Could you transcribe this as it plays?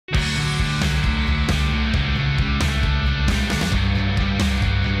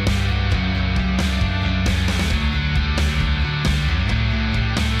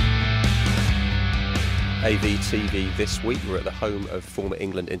AVTV this week. We're at the home of former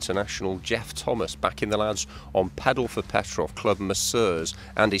England international Jeff Thomas, backing the lads on Pedal for Petrov, Club Masseurs,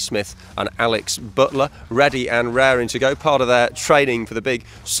 Andy Smith and Alex Butler, ready and raring to go. Part of their training for the big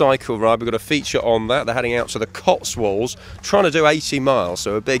cycle ride. We've got a feature on that. They're heading out to the Cotswolds, trying to do 80 miles,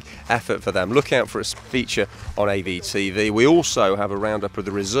 so a big effort for them. Look out for a feature on AVTV. We also have a roundup of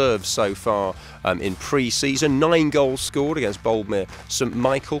the reserves so far in pre-season. 9 goals scored against Boldmere St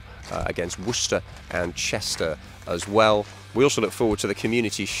Michael, against Worcester and Chester as well. We also look forward to the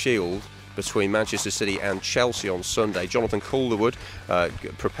Community Shield between Manchester City and Chelsea on Sunday. Jonathan Calderwood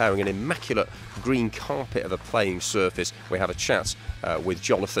preparing an immaculate green carpet of a playing surface. We have a chat with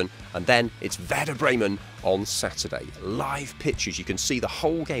Jonathan, and then it's Werder Bremen on Saturday. Live pictures, you can see the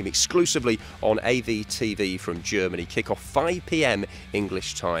whole game exclusively on AVTV from Germany. Kick-off 5 PM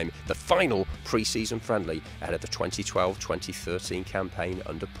English time, the final pre-season friendly ahead of the 2012-2013 campaign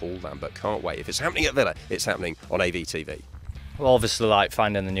under Paul Lambert. Can't wait. If it's happening at Villa, it's happening on AVTV. Well, obviously, like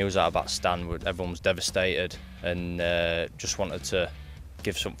finding the news out about Stan, everyone was devastated, and just wanted to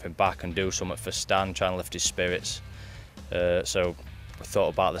give something back and do something for Stan, trying to lift his spirits. So I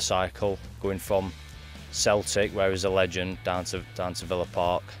thought about the cycle, going from Celtic, where he's a legend, down to Villa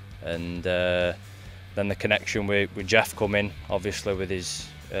Park, and then the connection with Jeff coming, obviously with his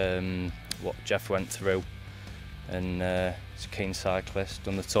what Jeff went through, and he's a keen cyclist,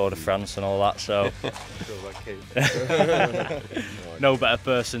 done the Tour de France and all that, so no better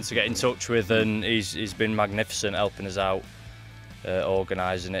person to get in touch with, and he's been magnificent helping us out,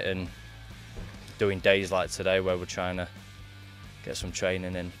 organising it and doing days like today where we're trying to get some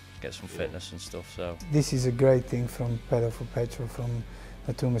training in, get some fitness and stuff. So this is a great thing from Pedal for Petrol, from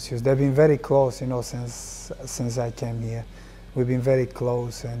the two messieurs. They've been very close, you know, since I came here. We've been very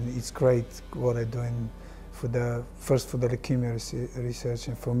close, and it's great what they're doing for first for the leukemia research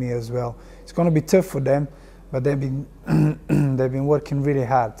and for me as well. It's going to be tough for them, but they've been they've been working really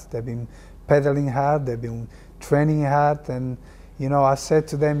hard. They've been pedaling hard. They've been training hard, and you know, I said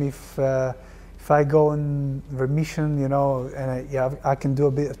to them, if I go in remission, you know, and I can do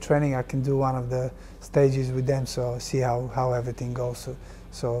a bit of training, I can do one of the stages with them, so see how everything goes.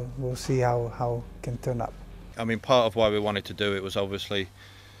 So we'll see how it can turn up. I mean, part of why we wanted to do it was obviously,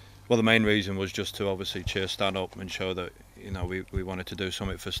 well, the main reason was just to obviously cheer Stan up and show that, you know, we wanted to do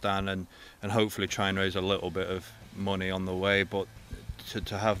something for Stan, and hopefully try and raise a little bit of money on the way, but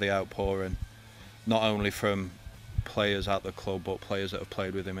to have the outpouring, not only from players at the club, but players that have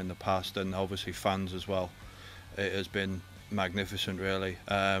played with him in the past, and obviously fans as well. It has been magnificent, really,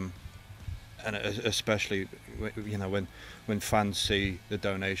 and especially, you know, when fans see the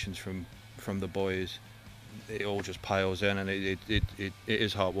donations from the boys, it all just piles in, and it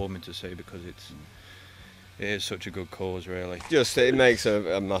is heartwarming to see, because it is such a good cause, really. Just it makes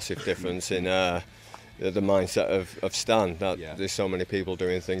a massive difference in the mindset of Stan, that there's so many people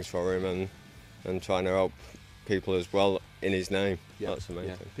doing things for him and trying to help people as well in his name. That's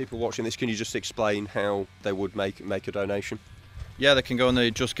amazing. People watching this, can you just explain how they would make a donation? Yeah, they can go on the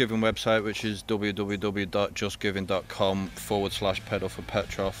Just Giving website, which is www.justgiving.com/pedal for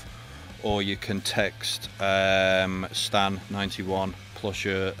Petrov, or you can text Stan91 plus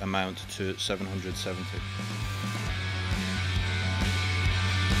your amount to 770.